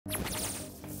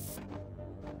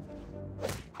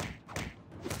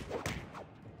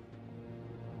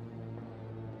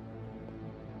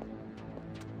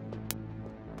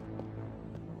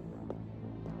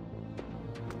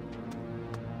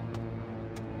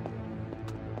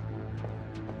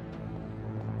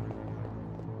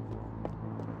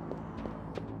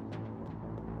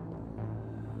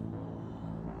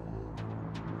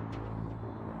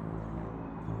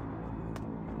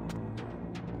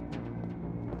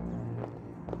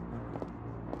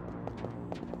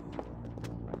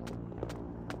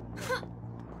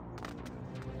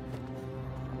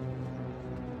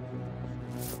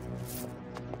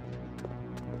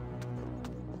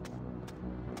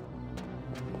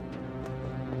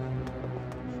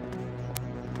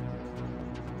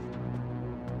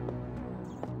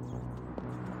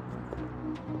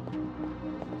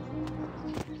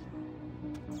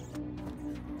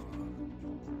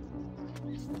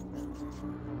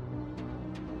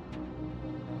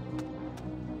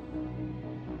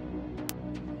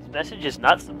message is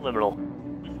not subliminal.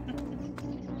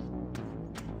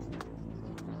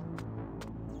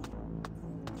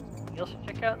 Anything else to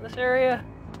check out in this area?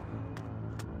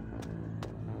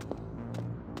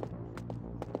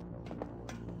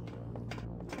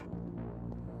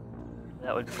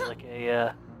 That would be like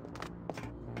a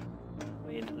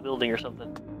way into the building or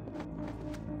something.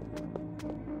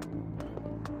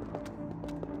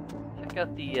 Check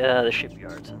out the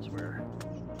shipyard since we're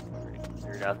already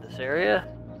cleared out this area.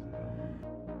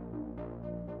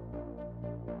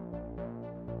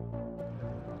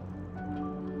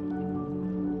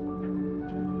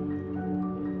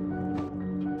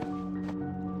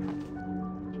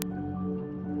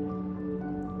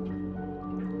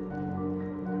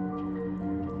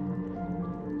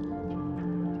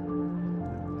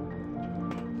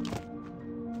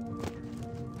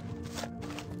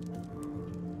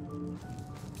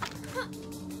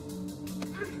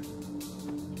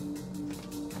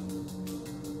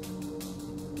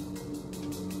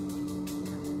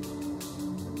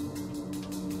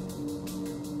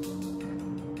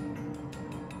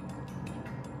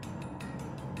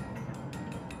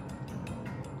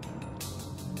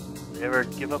 Did it ever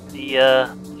give up the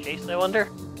chase, I wonder?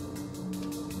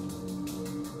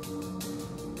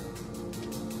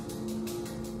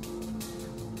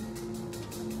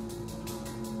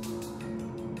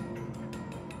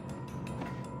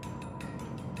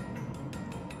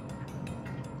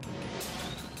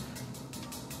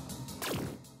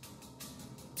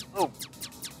 Oh!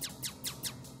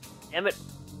 Damn it!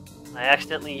 I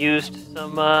accidentally used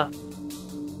some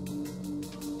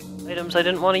items I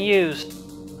didn't want to use.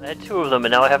 I had 2 of them,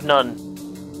 and now I have none.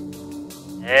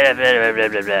 Blah, blah, blah,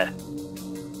 blah, blah.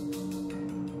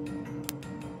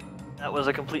 That was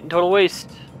a complete and total waste.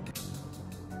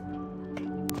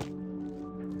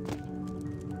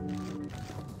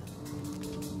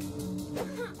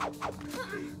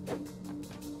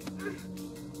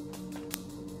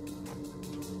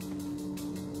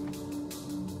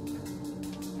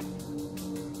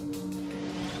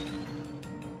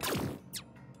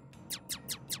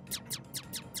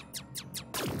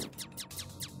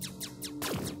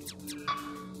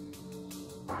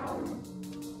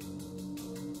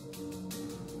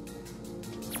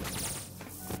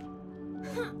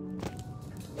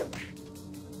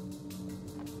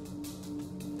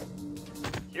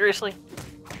 Seriously?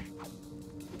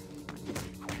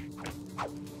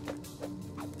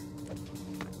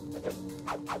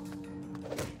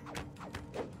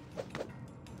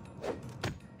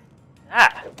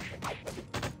 Ah!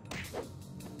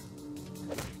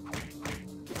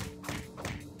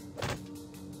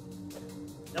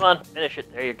 Come on, finish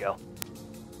it. There you go.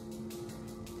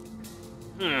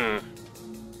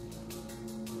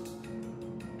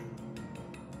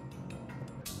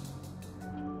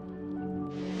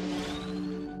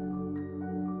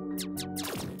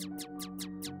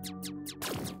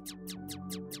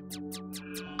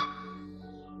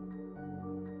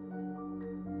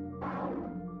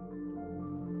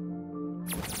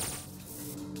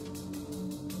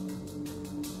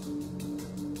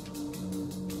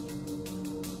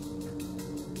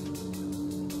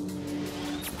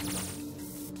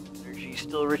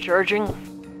 Still recharging.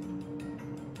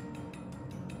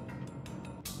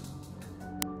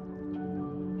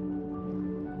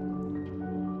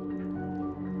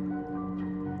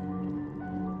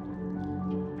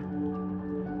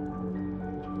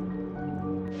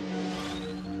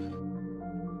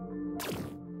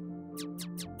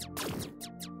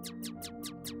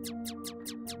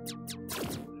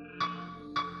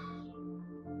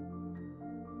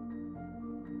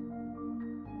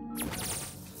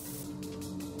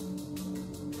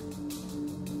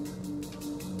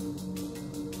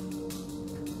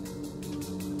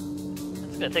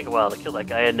 It's gonna take a while to kill that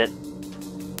guy, isn't it?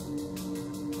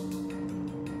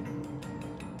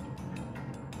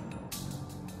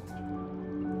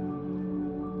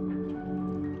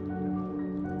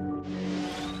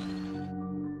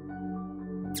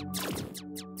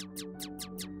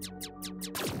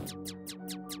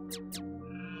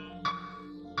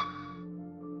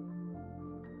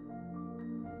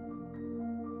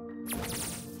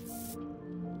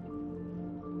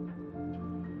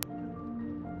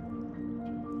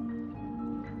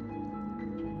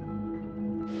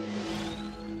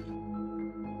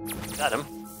 Got him.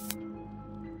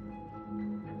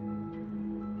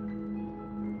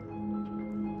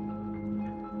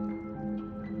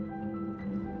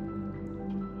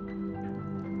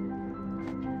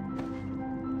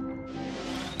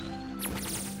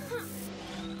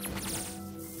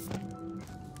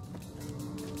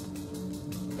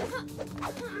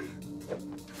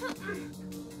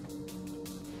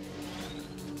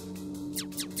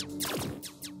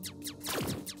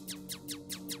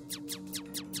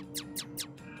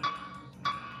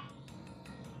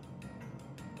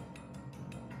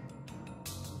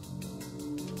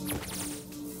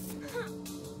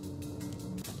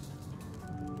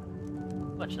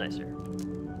 much nicer.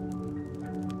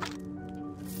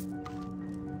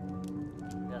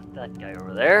 Got that guy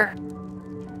over there.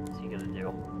 What's he gonna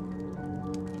do?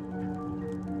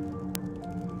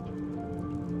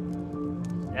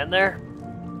 Stand there.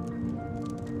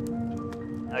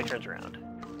 Now he turns around.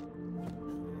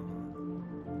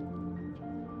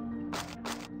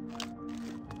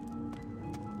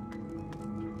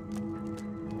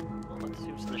 Well, let's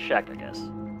see what's in the shack, I guess.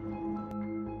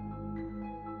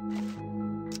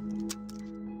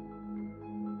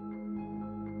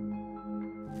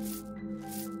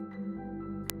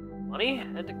 Money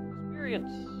and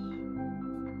experience.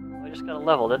 Oh, I just got a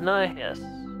level, didn't I? Yes.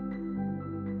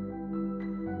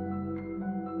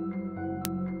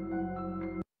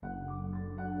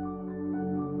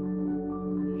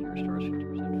 Restores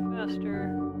 50%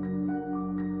 faster.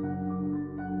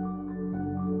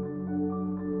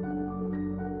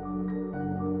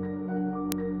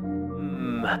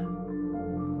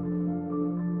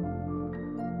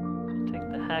 Take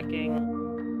the hacking.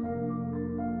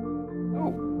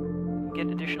 Oh, get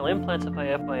additional implants if I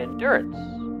have my endurance.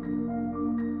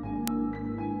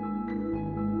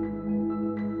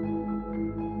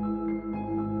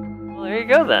 Well, there you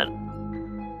go then.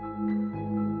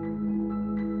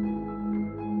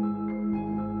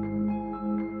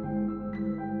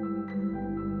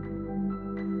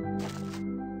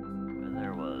 And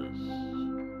there was...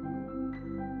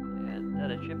 I had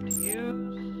that a chip to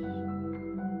use.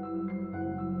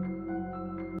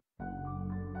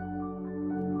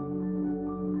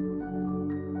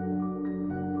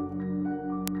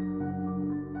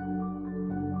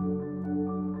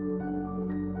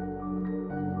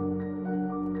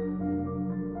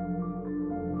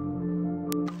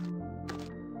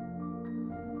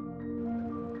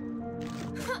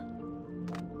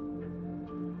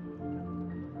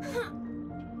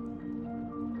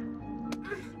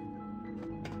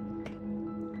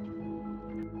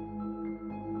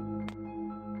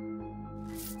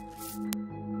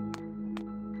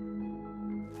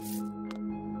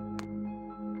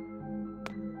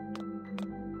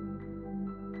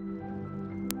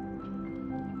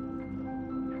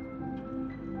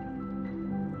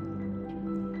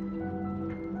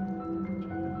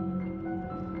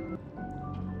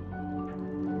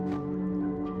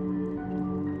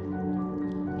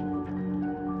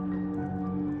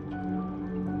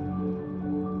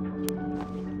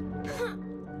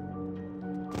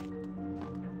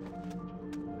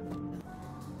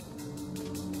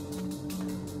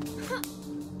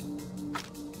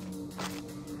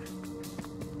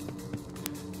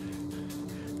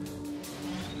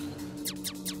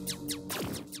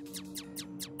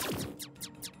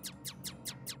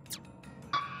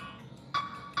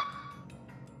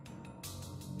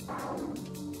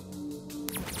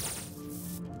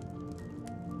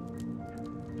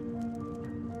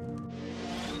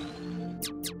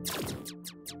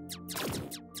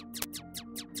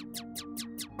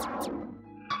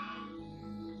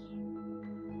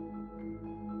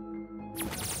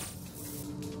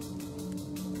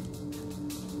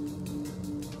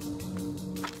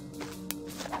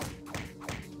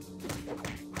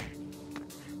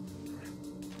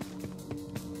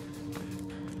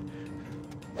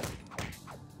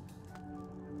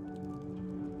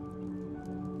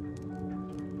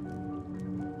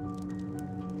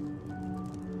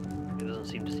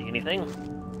 Seem to see anything.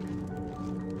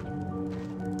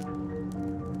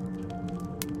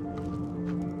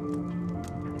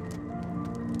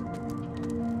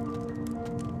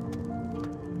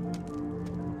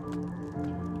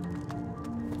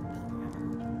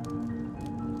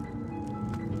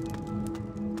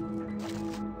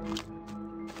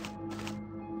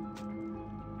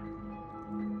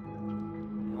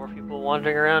 More people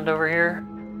wandering around over here.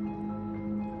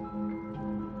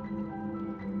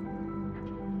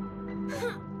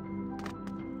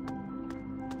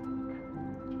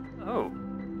 Oh.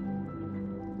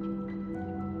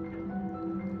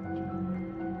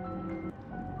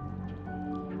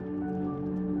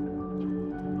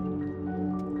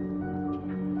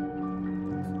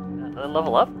 Did I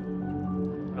level up?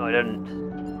 No, I didn't.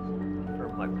 For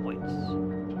my points.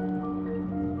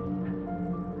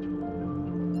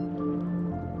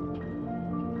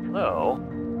 Hello.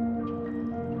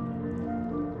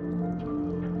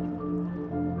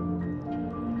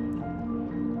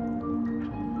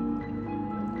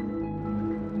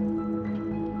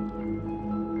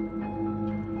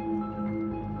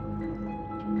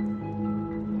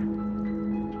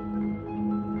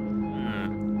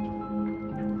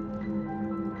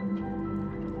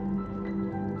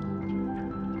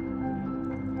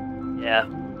 Yeah.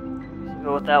 Let's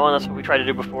go with that one. That's what we tried to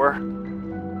do before.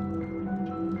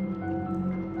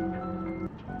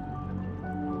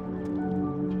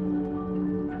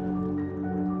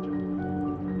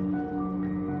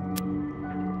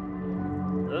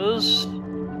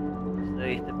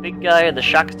 big guy and the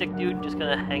shock stick dude just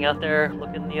gonna hang out there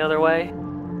looking the other way?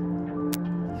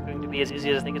 It's going to be as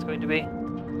easy as I think it's going to be.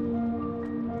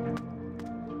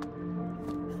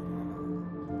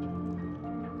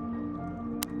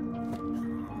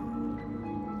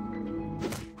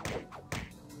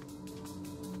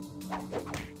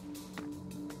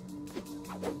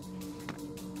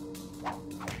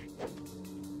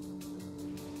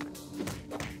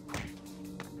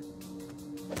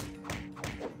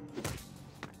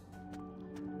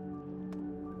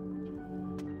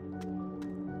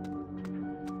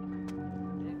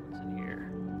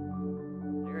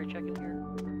 Check in here?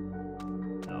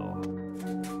 No.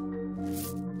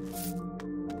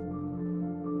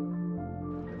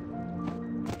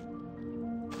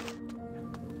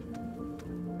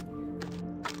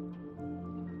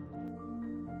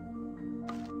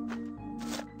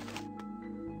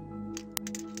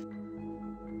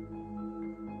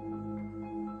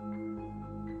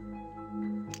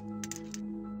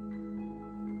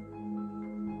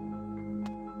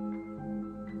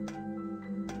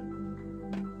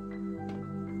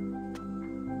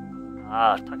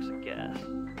 Ah, toxic gas.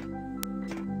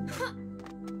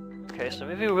 Okay, so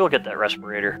maybe we'll get that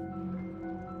respirator.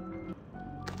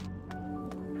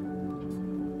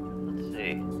 Let's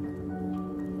see.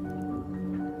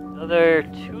 Another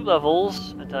 2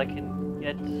 levels until I can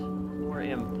get more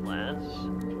implants.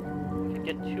 I can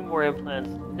get 2 more implants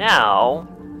now.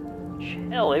 Which,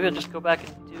 hell, maybe I'll just go back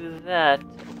and do that.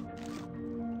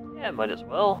 Yeah, might as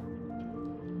well.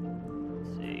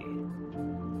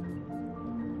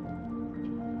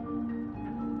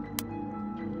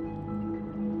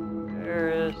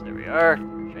 There we are.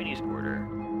 Chinese quarter.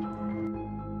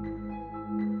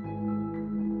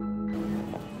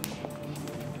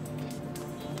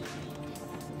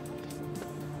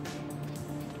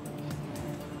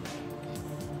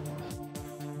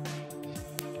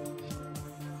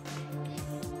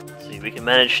 Let's see, we can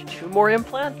manage 2 more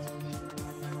implants?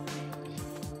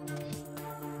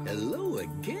 Hello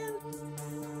again?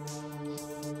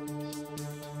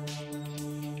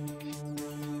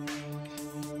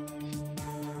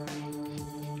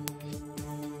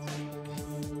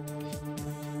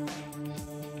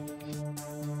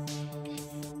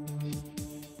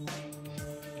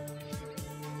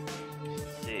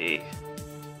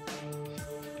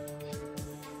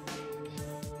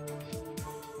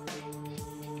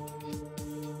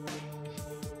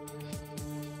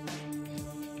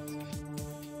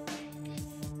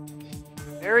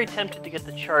 Very tempted to get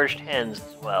the charged hands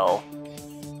as well.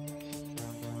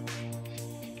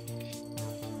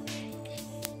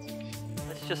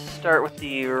 Let's just start with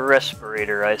the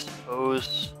respirator, I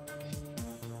suppose.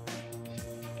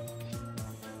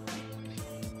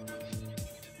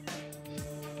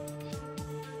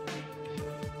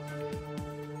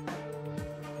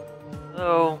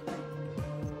 So...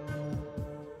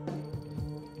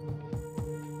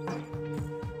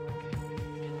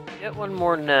 get one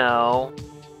more now.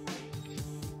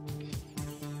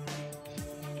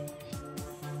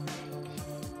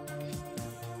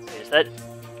 Okay, is that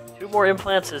 2 more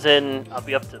implants as in I'll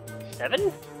be up to 7?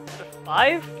 To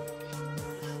 5?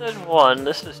 This said 1,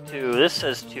 this is 2, this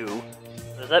says 2.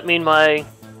 Does that mean my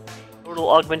total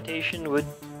augmentation would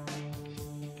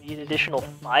be an additional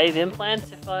 5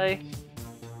 implants if I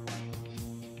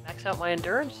max out my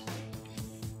endurance?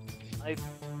 I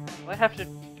might have to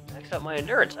max out my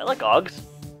endurance. I like augs.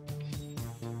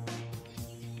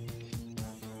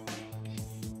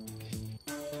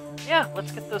 Yeah,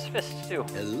 let's get those fists too.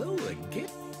 Hello again.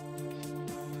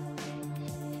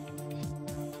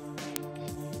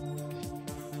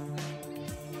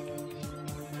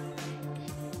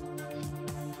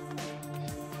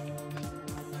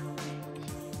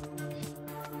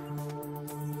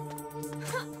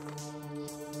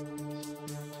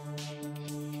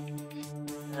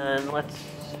 And let's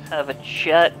have a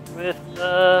chat with,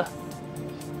 guess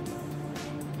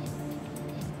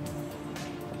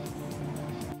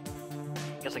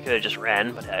I could have just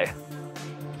ran, but hey.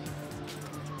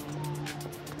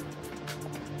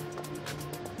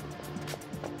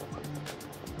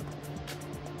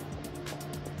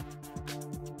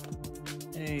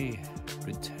 Hey,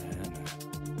 return.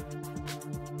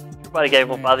 Your body game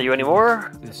won't bother you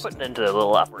anymore. Put an end to the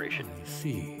little operation. I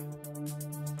see.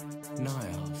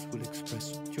 Niles will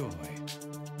express joy.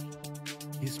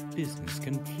 His business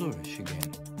can flourish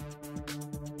again.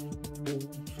 All's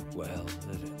well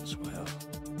that ends well.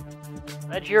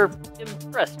 Glad you're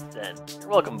impressed then. You're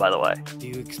welcome, by the way. Do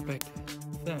you expect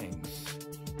thanks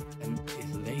and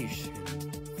elation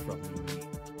from me,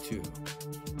 too?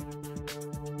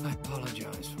 I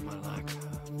apologize for my lack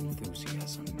of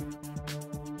enthusiasm.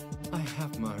 I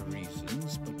have my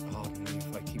reasons, but pardon me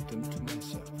if I keep them to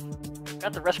myself.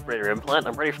 Got the respirator implant.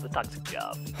 I'm ready for the toxic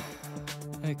job.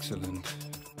 Excellent.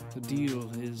 The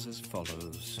deal is as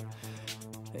follows.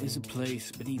 There is a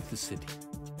place beneath the city,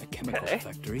 a chemical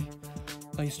factory.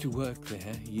 I used to work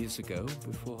there years ago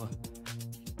before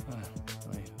I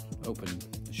opened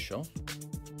the shop.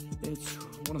 It's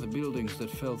one of the buildings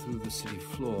that fell through the city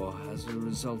floor as a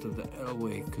result of the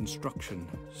Elway construction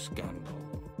scandal.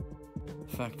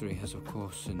 The factory has, of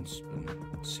course, since been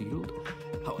sealed.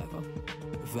 However,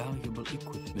 valuable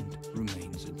equipment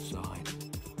remains inside.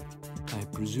 I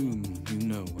presume you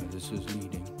know where this is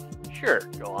leading. Sure,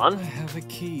 go on. I have a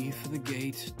key for the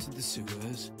gate to the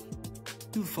sewers.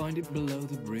 You'll find it below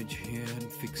the bridge here in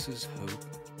Fixer's Hope.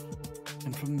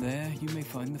 And from there you may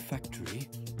find the factory.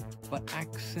 But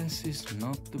access is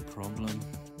not the problem.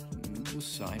 The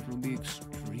site will be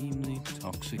extremely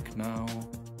toxic now.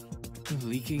 With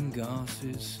leaking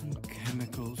gases and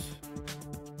chemicals.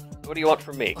 What do you want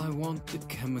from me? I want the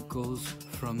chemicals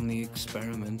from the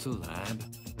experimental lab.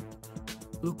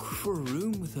 Look for a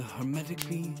room with a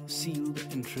hermetically sealed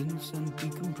entrance and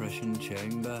decompression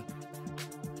chamber.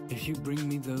 If you bring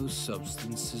me those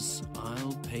substances,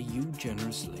 I'll pay you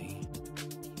generously.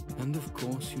 And of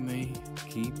course, you may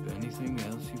keep anything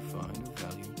else you find of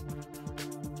value.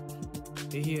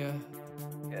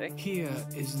 Here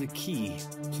is the key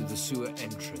to the sewer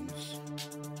entrance.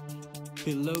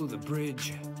 Below the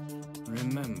bridge.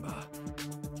 Remember,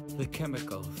 the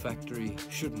chemical factory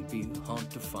shouldn't be hard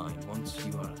to find once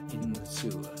you are in the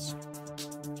sewers.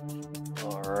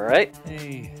 Alright.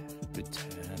 Hey,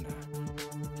 return.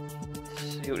 Let's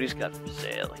see what he's got for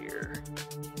sale here.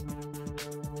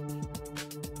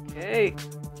 Okay.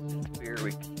 Beer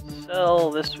we can sell.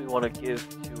 This we want to give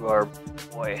to our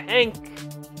boy Hank.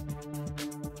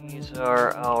 These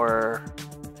are our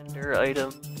vendor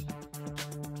items.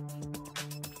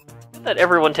 Not that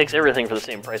everyone takes everything for the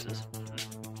same prices.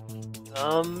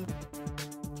 I'm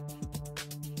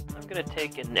gonna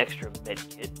take an extra med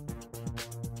kit.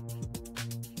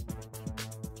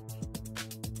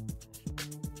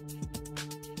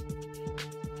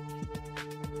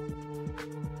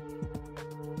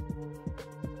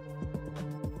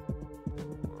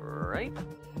 Alright.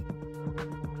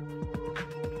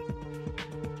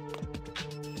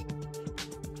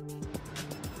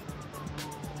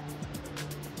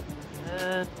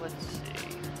 And let's see.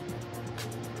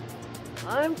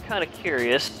 I'm kind of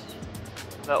curious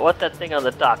about what that thing on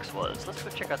the docks was. Let's go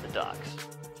check out the docks.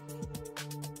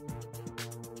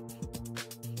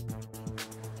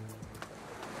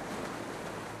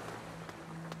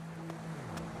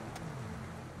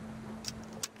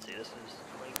 Let's see, this is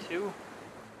 22.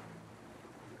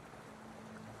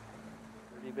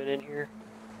 Already been in here?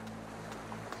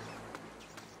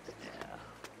 Yeah.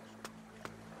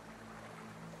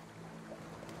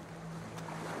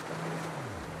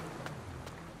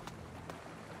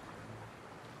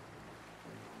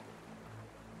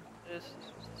 This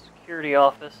was the security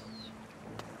office.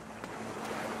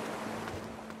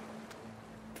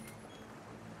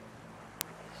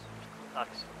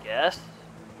 Toxic gas,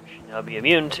 we should now be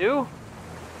immune to.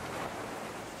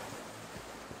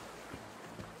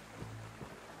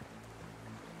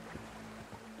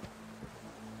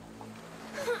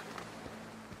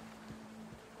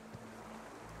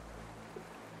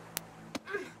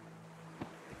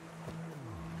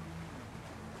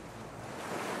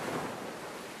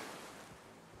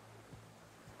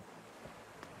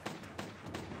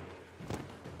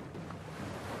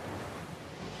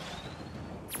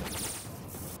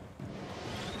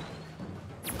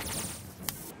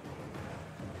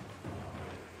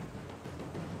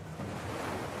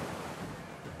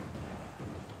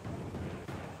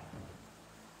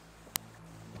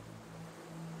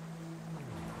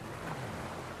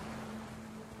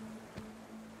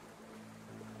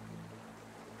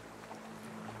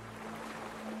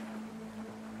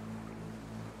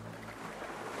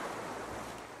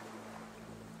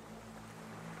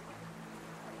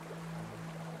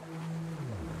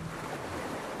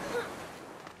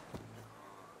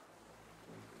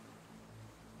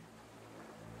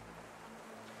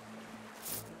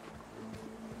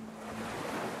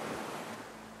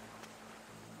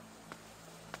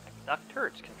 Dock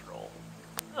turrets control.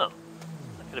 Oh,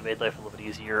 that could have made life a little bit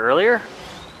easier earlier.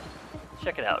 Let's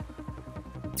check it out.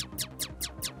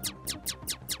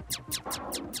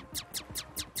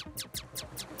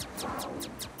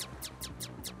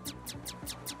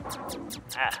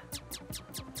 Ah.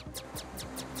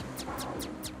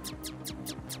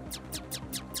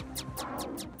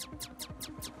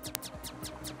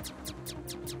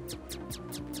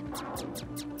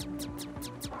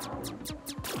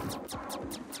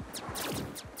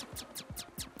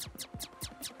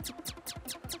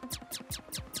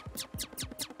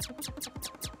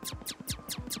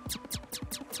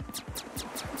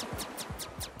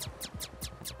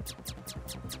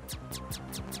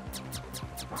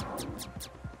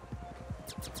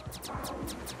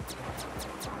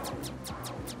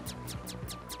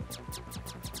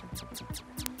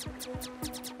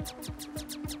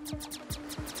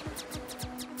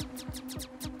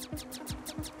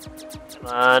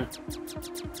 Come on.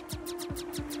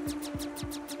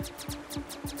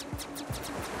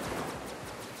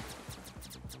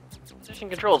 Position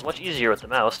control is much easier with the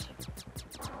mouse.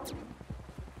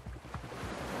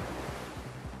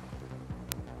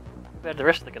 But the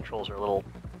rest of the controls are a little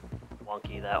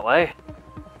wonky that way.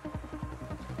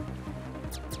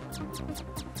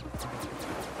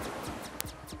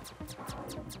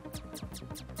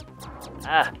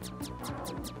 Ah.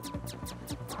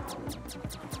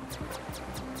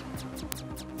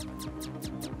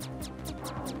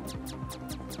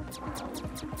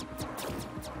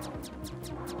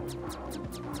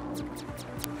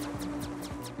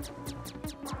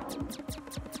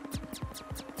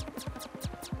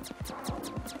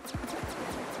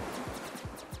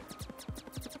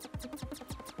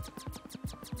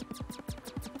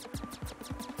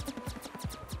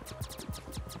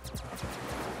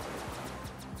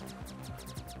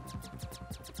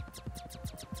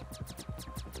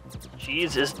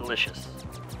 Cheese is delicious.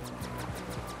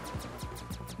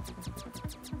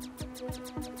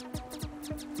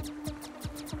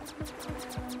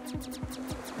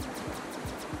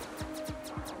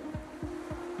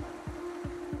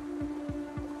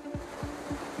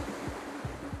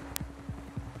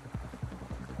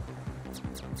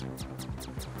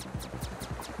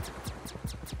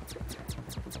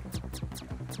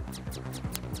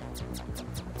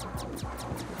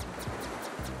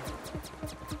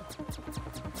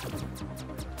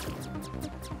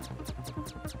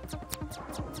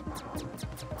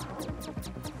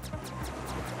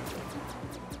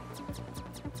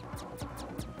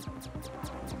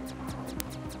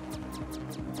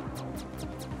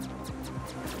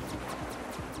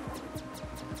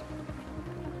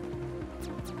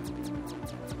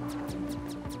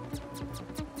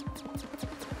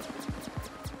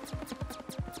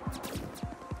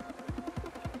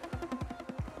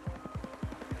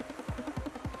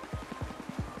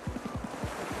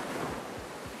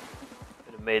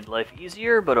 Made life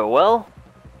easier, but oh well.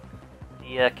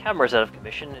 The camera's out of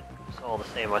commission. It's all the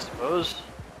same, I suppose.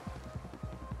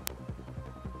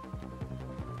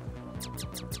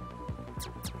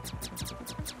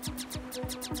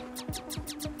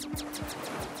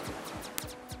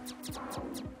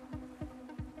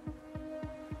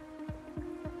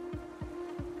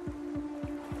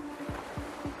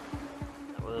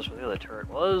 That was where the other turret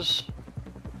was.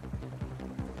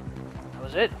 That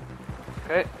was it.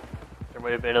 Okay. There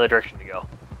might have been another direction to go.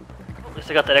 Well, at least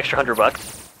I got that extra $100.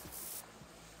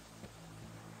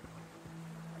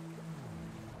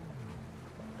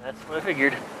 That's what I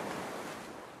figured.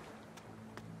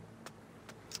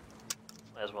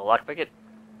 Might as well lockpick it.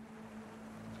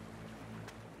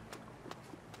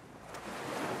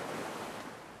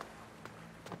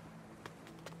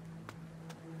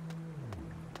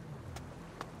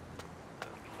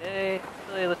 Okay,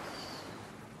 actually, let's...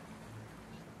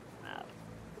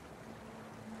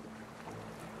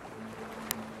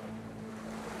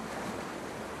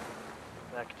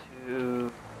 Back to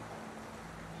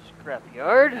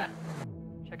scrapyard.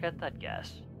 Check out that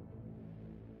gas.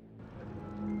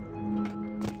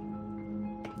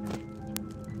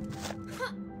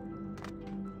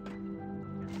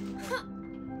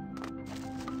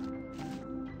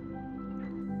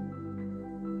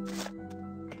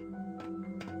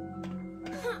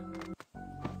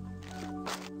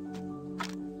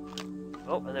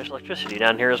 Oh, and there's electricity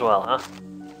down here as well, huh?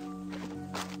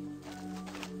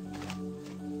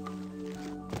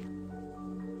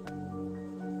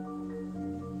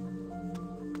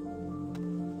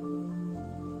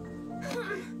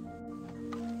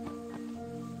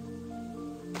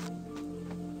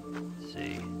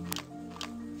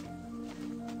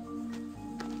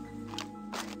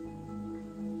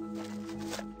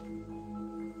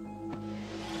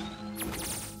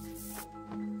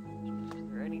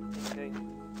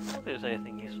 There's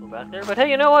anything useful back there, but hey,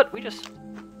 you know what? We just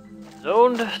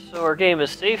zoned, so our game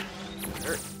is safe.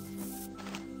 Sure.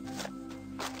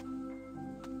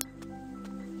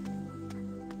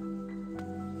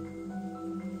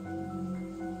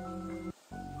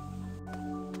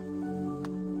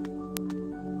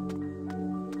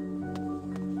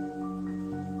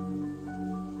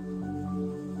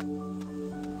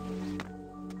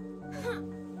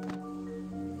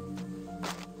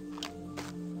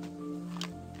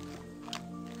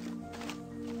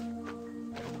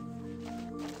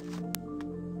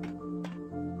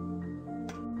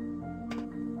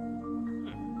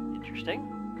 Interesting.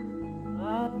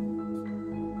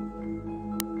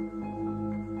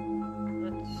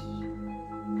 Let's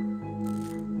a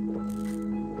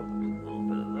little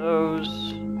bit of those.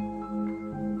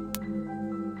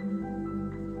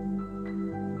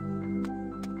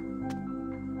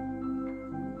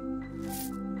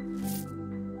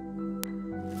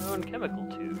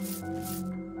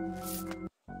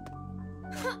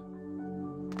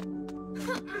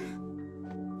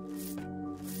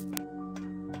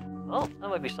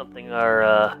 might be something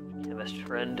our chemist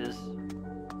friend is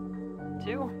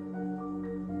into.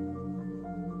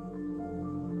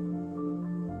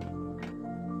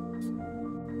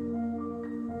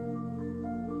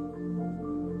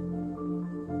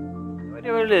 No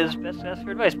idea what it is. Best ask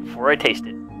for advice before I taste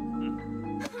it.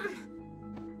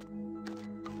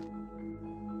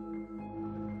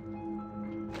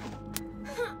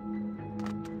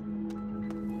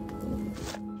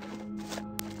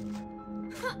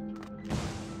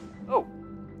 Oh,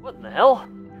 what in the hell?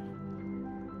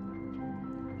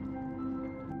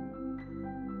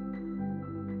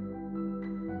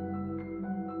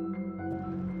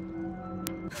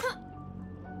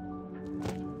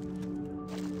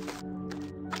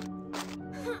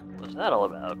 What's that all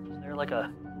about? Is there like a...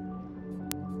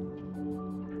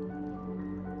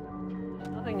 There's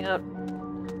nothing out...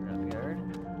 Scrapyard.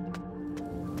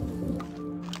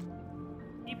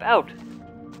 Keep out!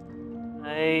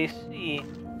 I see.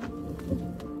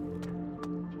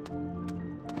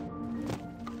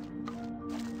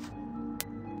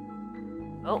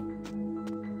 Well,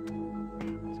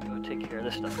 let's go take care of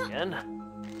this stuff again.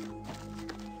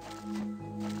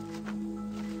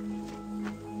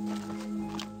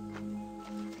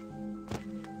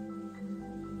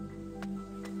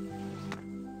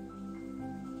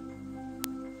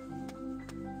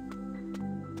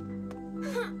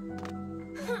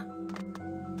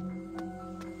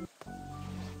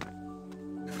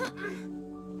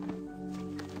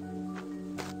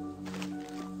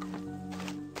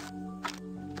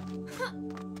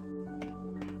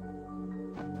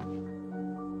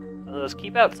 Those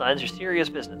keep out signs are serious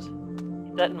business.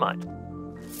 Keep that in mind.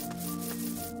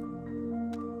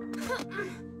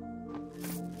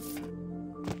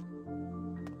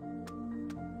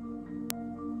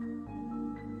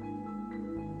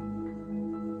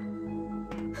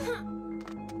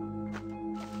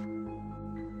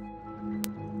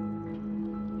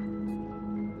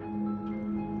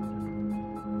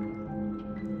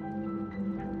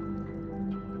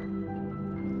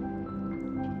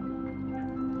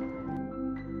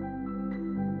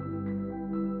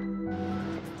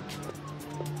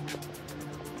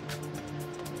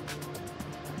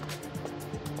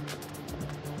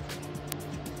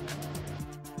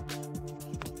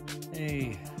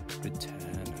 Hey,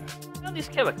 returner. Now these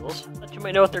chemicals, that you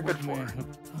may know what they're good for.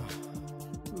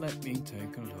 Let me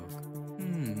take a look.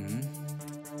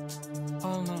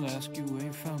 I'll not ask you where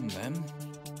you found them,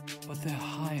 but they're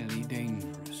highly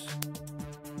dangerous.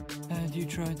 Had you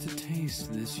tried to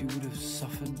taste this, you would have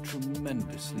suffered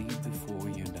tremendously before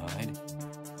you died.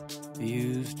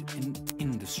 Used in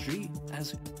industry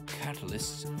as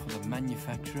catalysts for the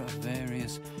manufacture of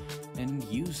various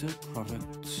end-user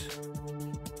products.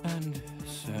 And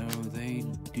so they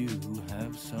do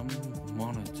have some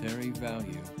monetary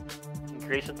value. Can you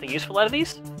create something useful out of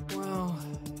these? Well,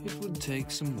 it would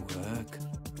take some work.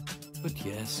 But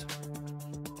yes.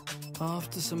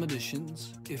 After some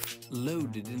additions, if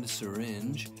loaded in a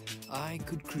syringe, I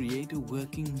could create a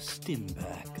working stim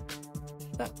pack.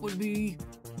 That would be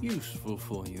useful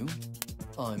for you,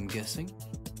 I'm guessing.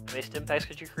 How many stim packs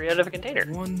could you create out of a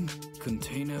container? One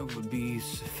container would be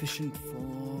sufficient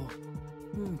for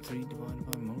 3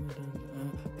 divided by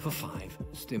for 5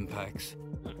 stim packs.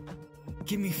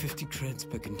 Give me 50 creds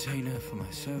per container for my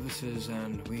services,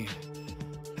 and we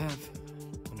have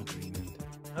an agreement.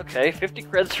 Okay, 50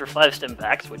 creds for 5 stim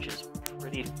packs, which is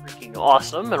pretty freaking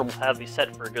awesome, and will have me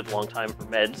set for a good long time for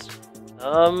meds.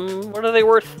 What are they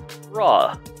worth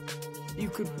raw? You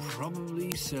could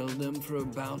probably sell them for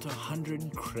about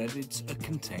 100 credits a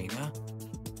container.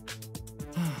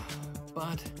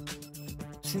 But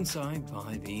since I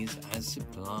buy these as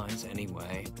supplies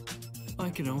anyway, I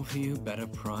can offer you a better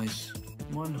price,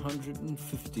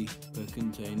 150 per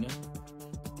container.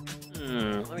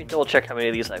 Let me double check how many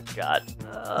of these I've got.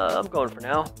 I'm going for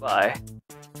now. Bye.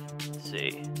 Let's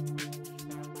see.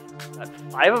 Got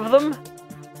 5 of them?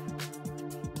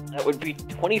 That would be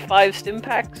 25 stim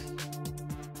packs?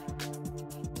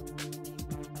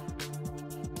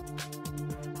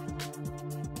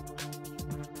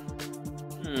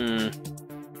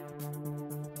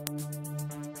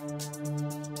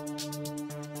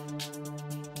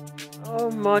 How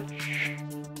much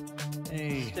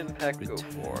stim pack go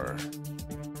for?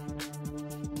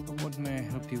 What may I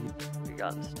help you with? We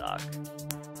got in stock.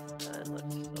 And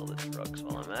let's sell the drugs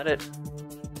while I'm at it.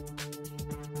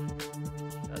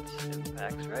 Got stim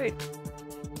packs, right?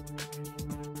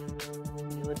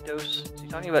 Stimulant dose. Is he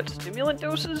talking about stimulant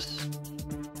doses?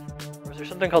 Or is there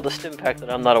something called the stim pack that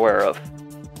I'm not aware of?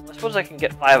 I suppose I can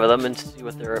get 5 of them and see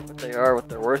what they are, what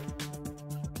they're worth.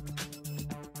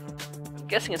 I'm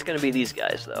guessing it's going to be these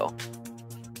guys, though.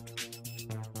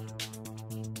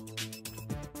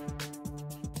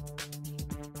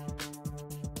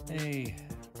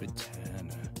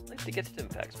 to get stim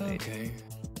packs made. Okay,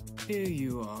 here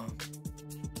you are.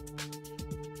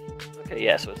 Okay,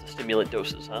 yeah, so it's the stimulant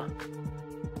doses, huh?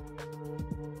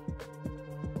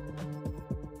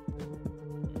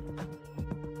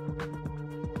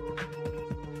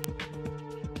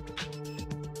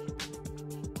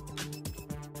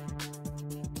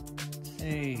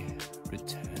 Hey,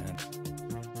 return.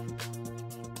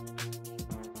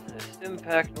 A stim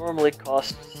pack normally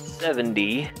costs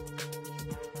 70.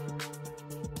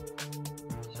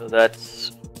 So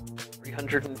that's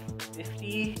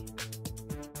 350.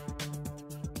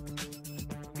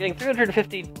 I'm getting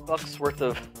 350 bucks worth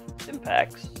of stim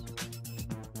packs.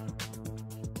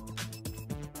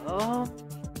 I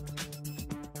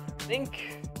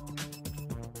think.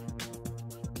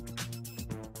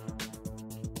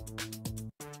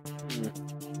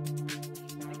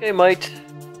 I think I might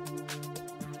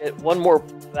get one more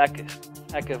pack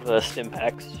of stim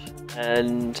packs,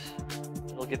 and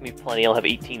it'll give me plenty. I'll have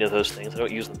 18 of those things. I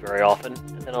don't use them very often,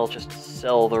 and then I'll just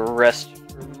sell the rest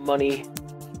for money.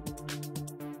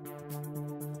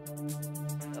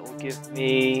 That will give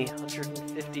me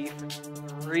 150 for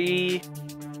 3,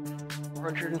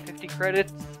 450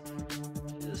 credits,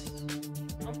 which is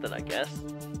something, I guess.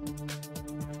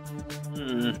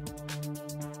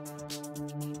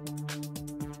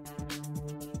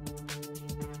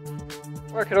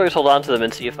 Or I could always hold on to them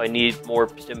and see if I need more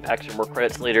stim packs or more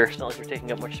credits later. It's not like they're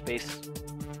taking up much space.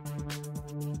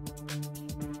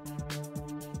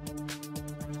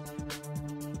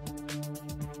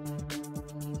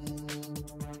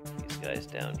 These guys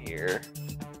down here.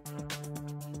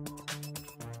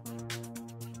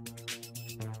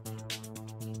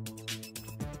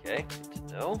 Okay, good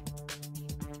to know.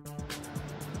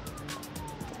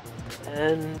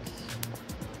 And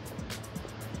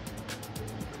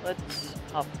let's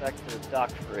hop back to the dock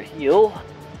for a heal.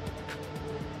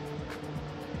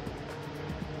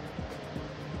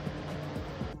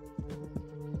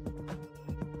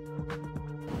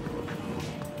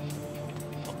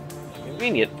 Oh,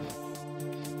 convenient.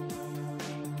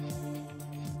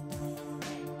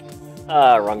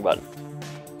 Ah, wrong button.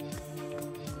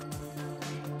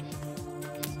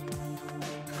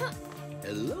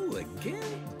 Hello again,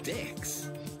 Dex.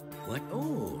 What?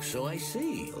 Oh, so I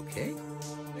see. Okay.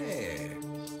 There.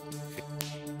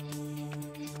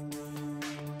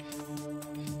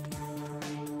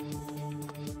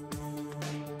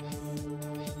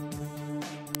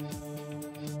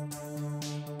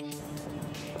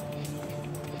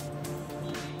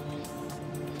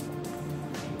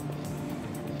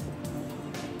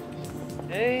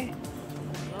 Okay.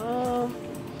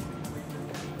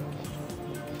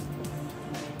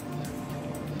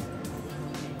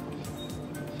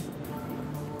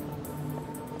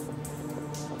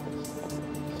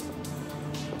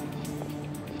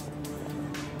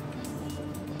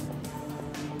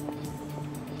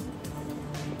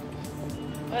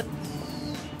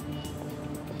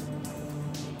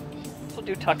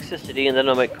 We'll do toxicity, and then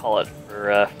I might call it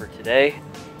for today.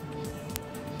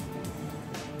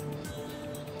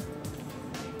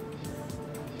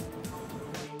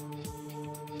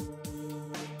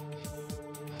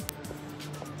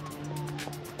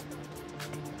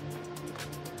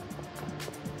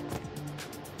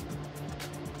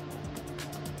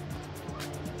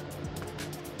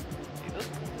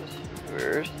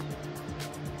 Where's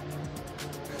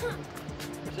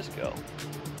this go?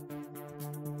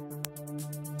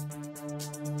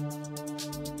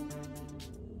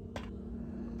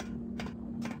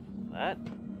 That?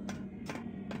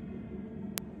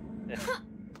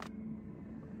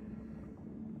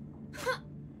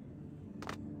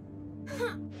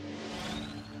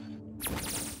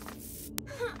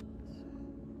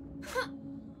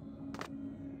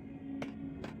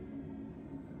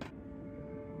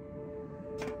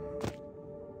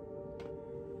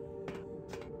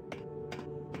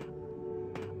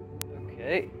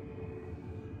 Okay.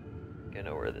 I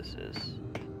know where this is.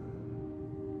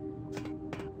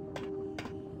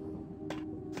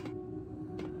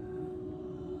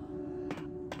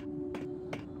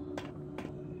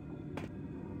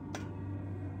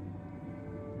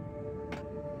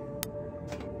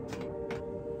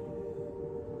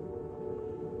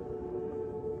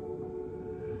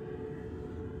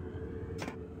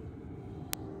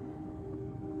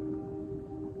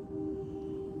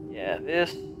 Yeah,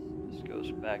 this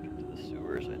goes back into the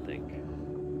sewers, I think.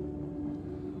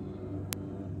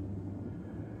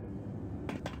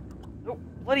 Oh,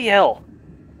 bloody hell!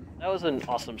 That was an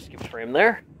awesome skip frame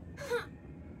there.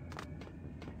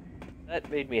 That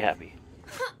made me happy.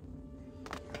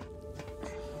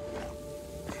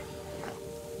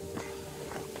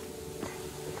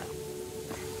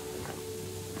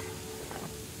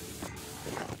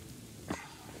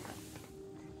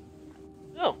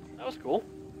 cool.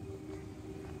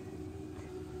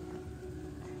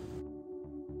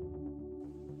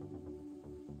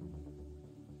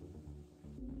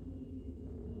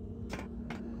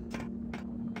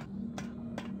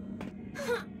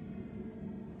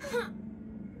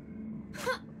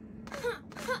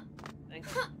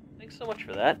 Thanks so much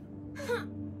for that.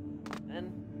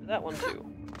 And for that one too.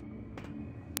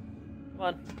 Come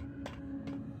on.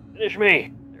 Finish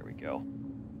me! There we go.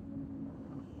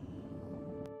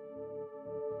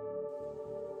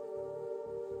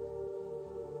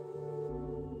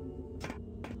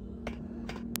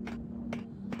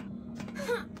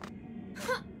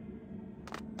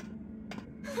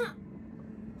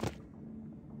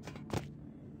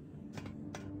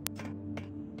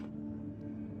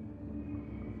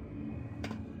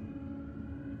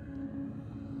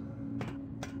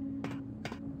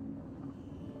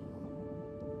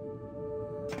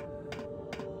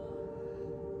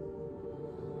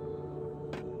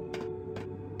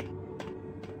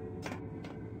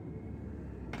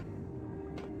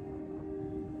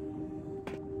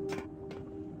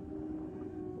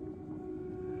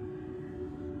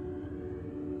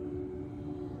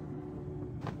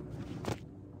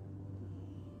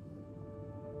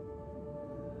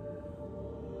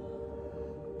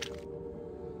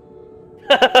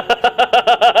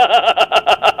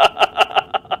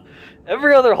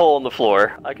 Every other hole in the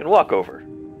floor I can walk over.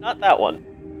 Not that one.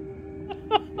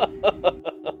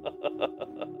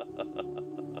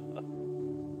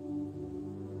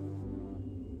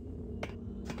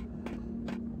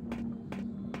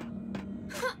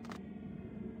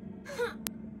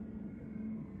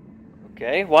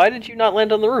 Okay, why did you not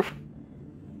land on the roof?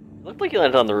 It looked like you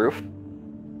landed on the roof.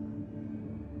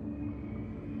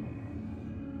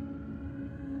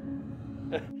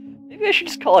 Maybe I should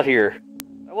just call it here.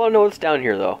 I want to know what's down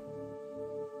here, though.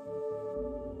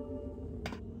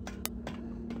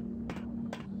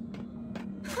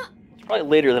 It's probably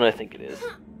later than I think it is.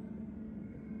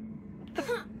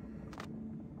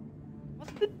 What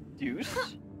the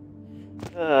deuce?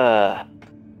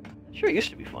 Sure it used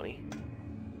to be funny.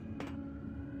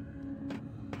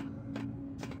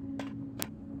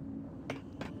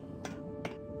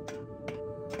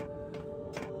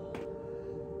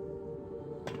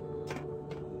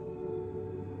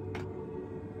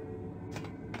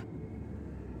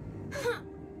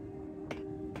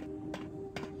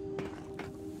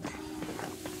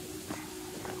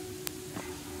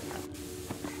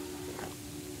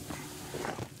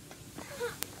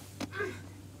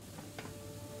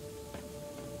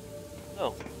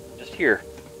 Oh, just here.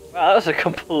 Wow, that was a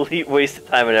complete waste of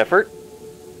time and effort.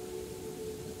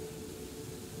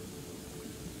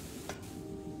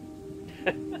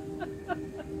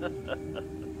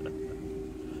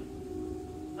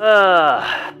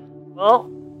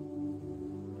 Well,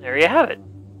 there you have it.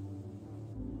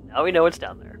 Now we know what's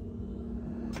down there.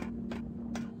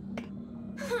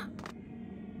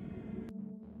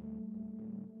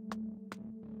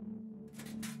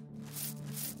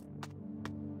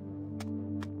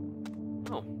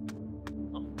 Oh.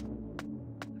 Oh.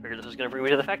 I figured this was going to bring me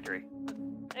to the factory.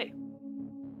 Hey.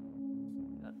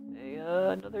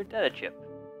 Got another data chip.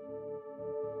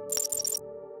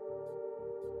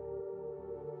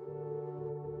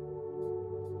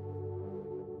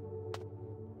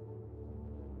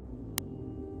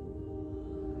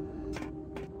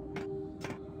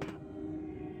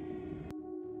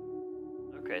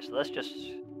 Okay, so that's just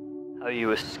how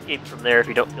you escape from there if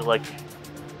you don't feel like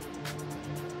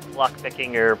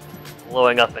lockpicking or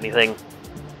blowing up anything.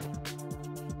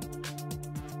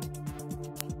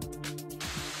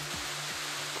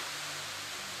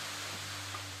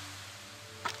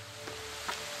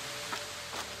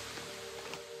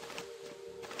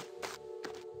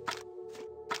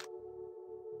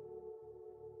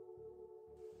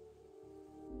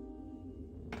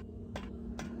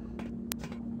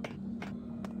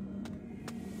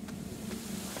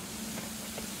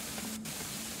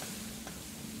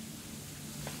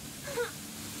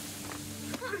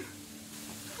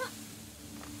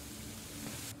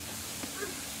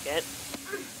 Can't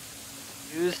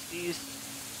use these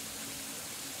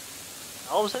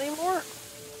valves anymore?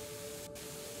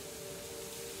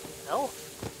 No.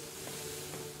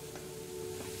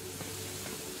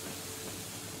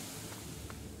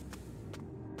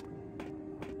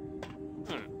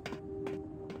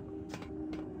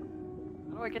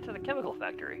 How do I get to the chemical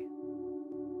factory?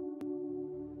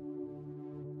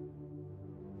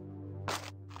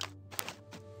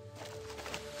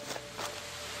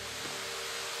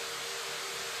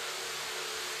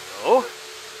 Oh.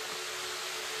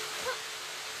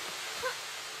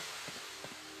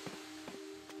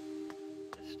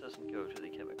 This doesn't go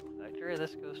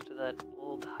that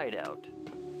old hideout.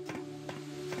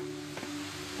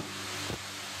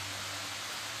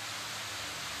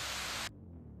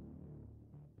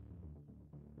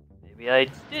 Maybe I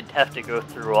did have to go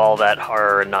through all that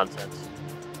horror and nonsense.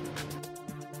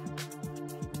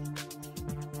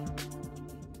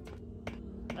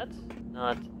 That's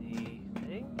not the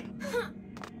thing.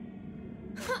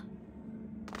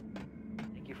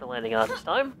 Thank you for landing on this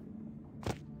time.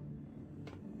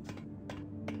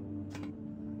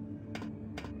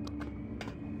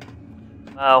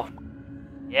 Wow.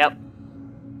 Yep.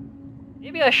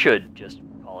 Maybe I should just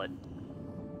call it.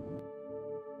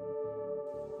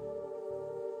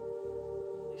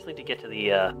 Just need to get to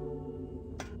the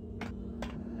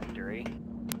factory.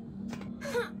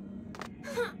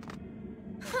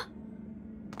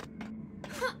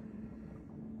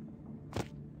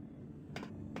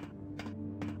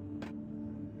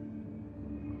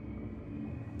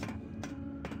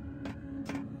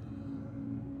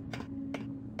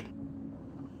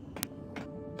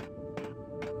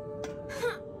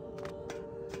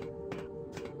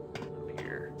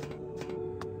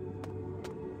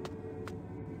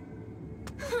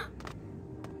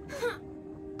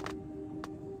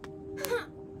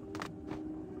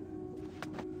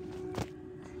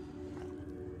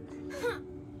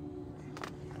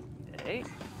 Okay.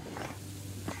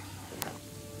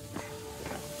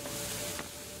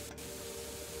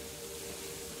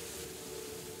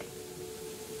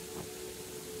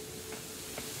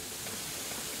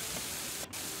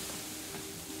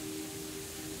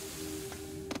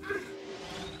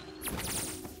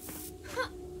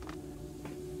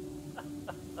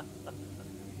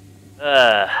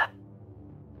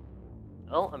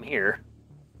 Well, I'm here.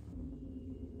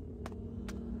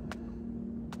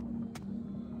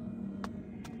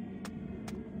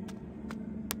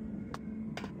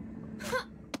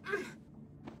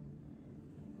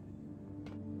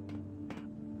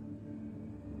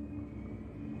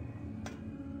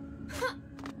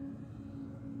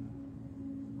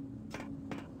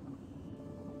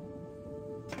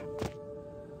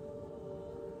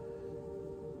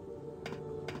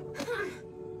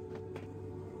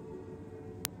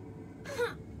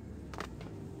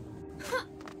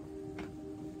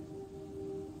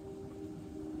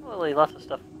 Well, lots of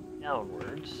stuff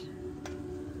downwards.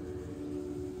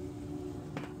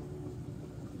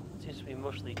 Seems to be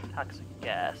mostly toxic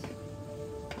gas.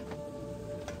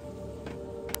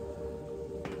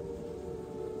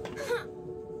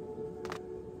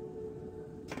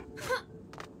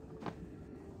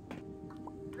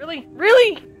 Really?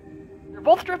 Really? They're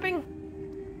both dripping?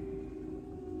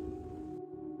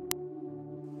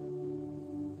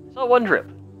 I saw one drip.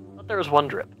 I thought there was one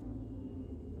drip.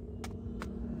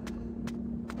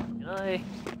 Can I?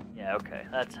 Yeah, okay.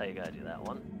 That's how you gotta do that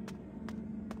one.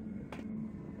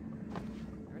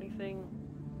 Is there anything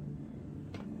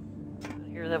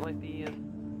in here that might be... is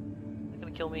it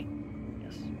gonna kill me?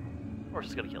 Yes. Of course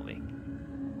it's gonna kill me.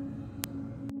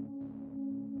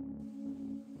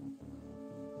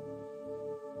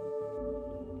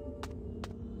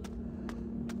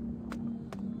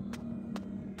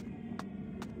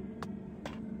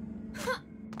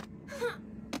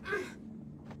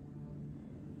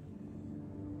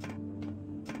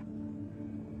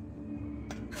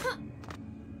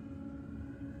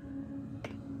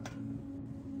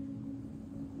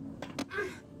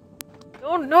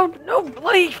 No, no, no,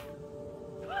 bloody!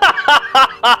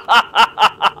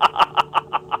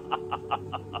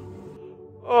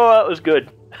 Oh, that was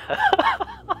good.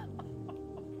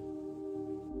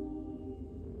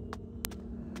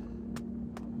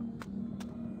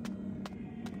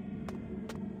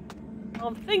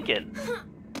 I'm thinking,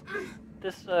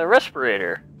 this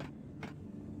respirator,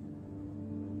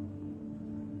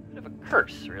 bit of a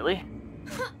curse, really.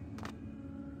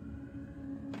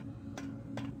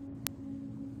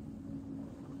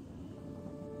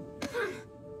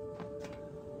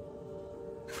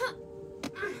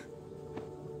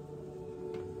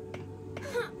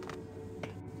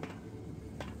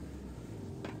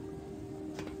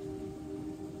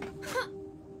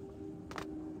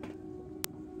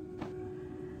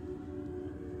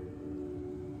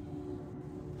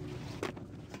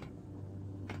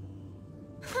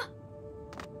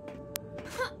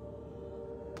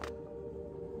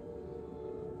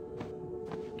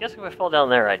 Guessing if I fall down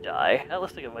there, I die. That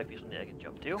looks like it might be something I can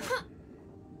jump to.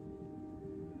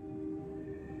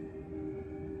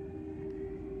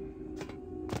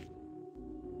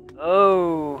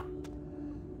 Oh.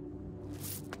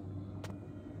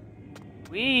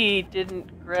 We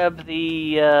didn't grab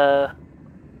the,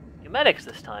 Gametics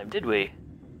this time, did we?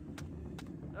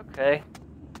 Okay.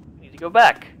 We need to go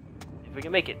back. If we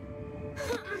can make it.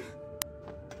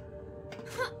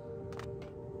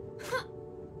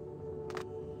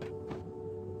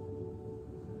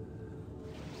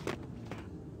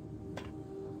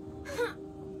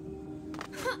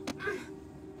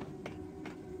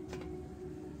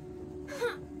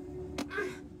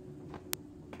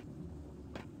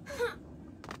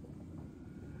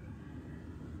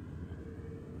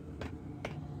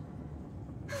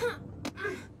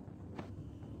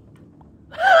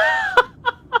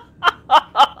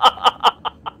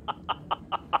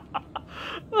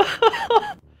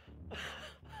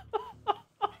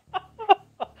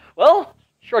 Well,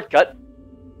 shortcut.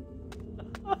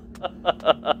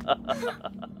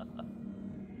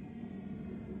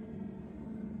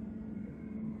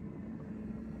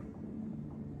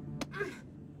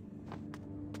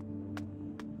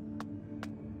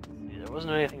 See, there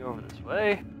wasn't anything over this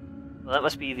way. Well, that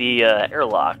must be the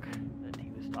airlock that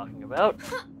he was talking about.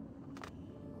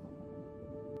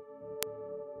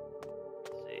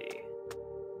 Let's see.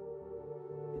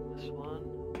 This one.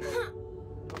 I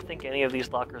don't think any of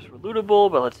these lockers were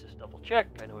lootable, but let's just double check.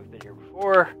 I know we've been here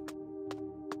before.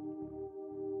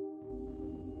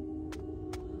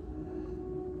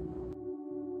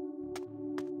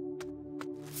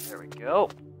 There we go.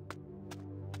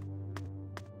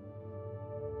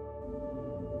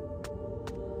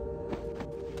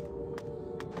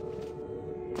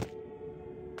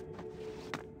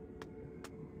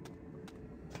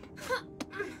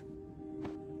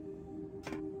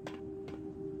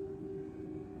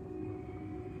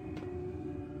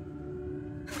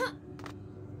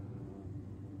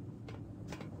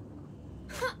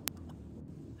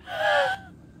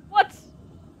 What?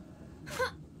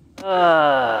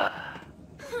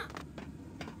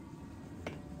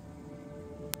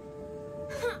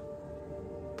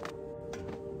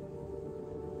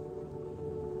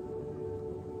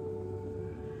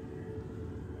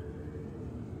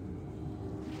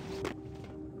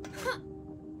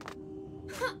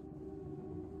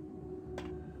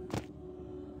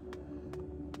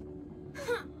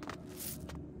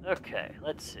 Okay,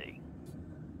 let's see.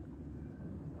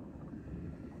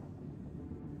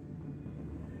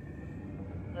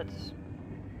 Let's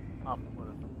pop one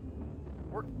of them.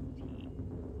 14.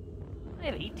 I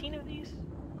have 18 of these?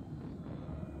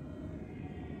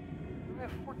 I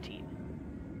have 14.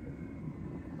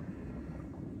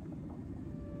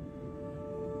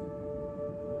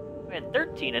 I had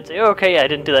 13. I'd say, okay, I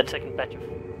didn't do that second batch of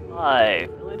 5. I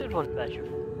only did one batch of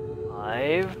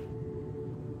 5.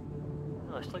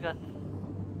 No, I still got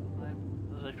 5.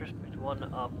 Those I just picked one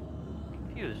up.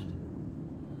 Confused.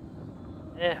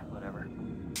 Whatever.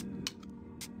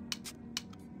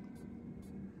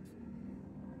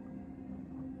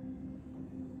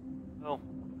 Oh,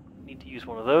 need to use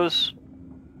one of those.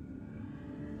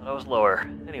 Thought I was lower.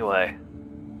 Anyway.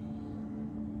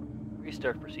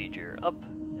 Restart procedure. Up,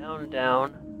 down,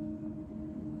 down.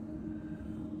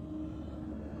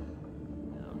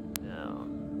 Down, down.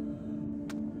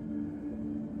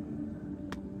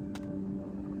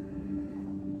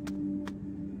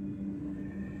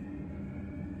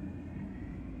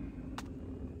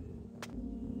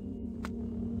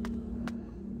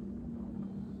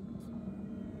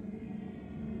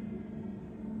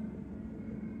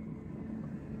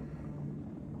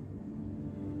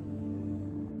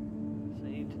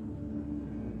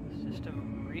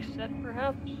 System reset,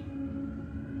 perhaps? Down,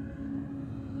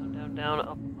 down, down,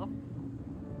 up, up.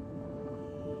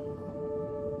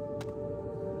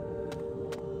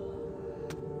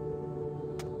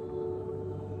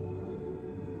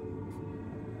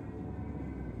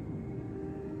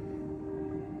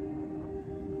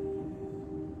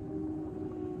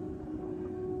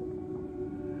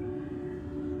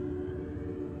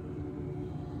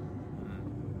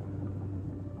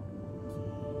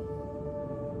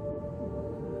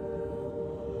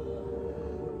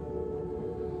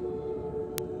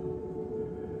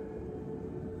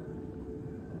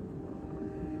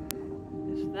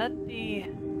 Is that the...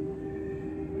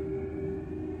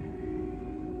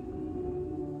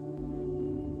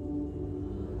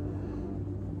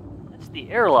 That's the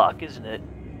airlock, isn't it?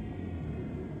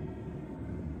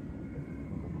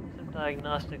 System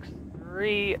diagnostics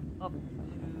 3, up, 2,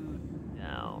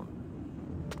 down.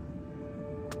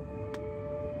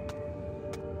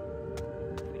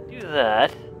 If we do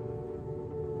that...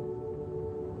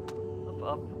 Up,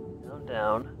 up, down,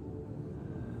 down.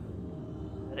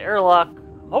 That airlock...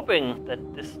 Hoping that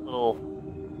this little...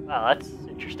 Wow, that's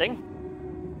interesting.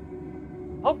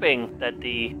 Hoping that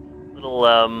the little,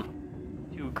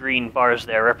 2 green bars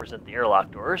there represent the airlock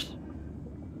doors.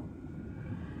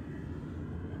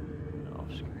 Off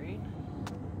screen.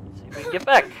 Let's see if we can get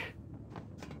back.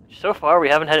 so far we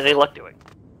haven't had any luck doing.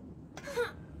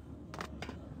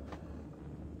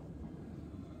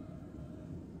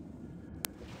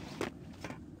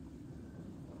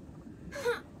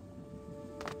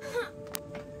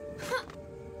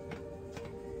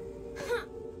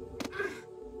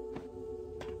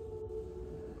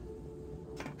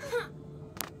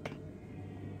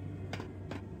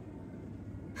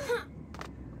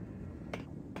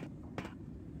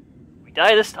 If we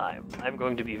die this time, I'm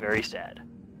going to be very sad.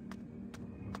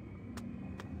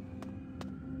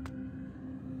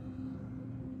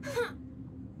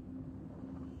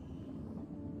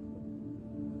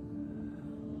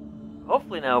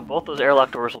 Hopefully now both those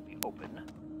airlock doors will be open.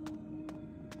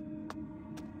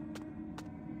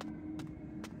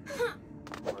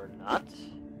 Or not.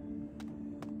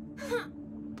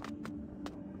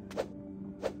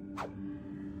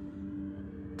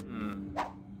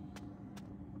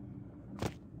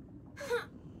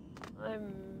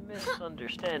 I'm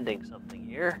misunderstanding something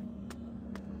here.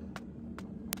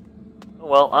 Oh,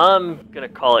 well, I'm gonna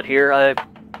call it here.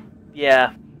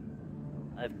 Yeah.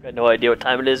 I've got no idea what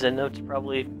time it is, and it's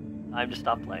probably time to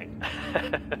stop playing.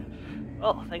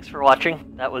 Well, thanks for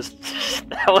watching. That was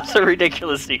a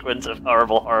ridiculous sequence of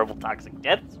horrible, horrible toxic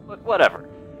deaths, but whatever.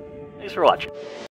 Thanks for watching.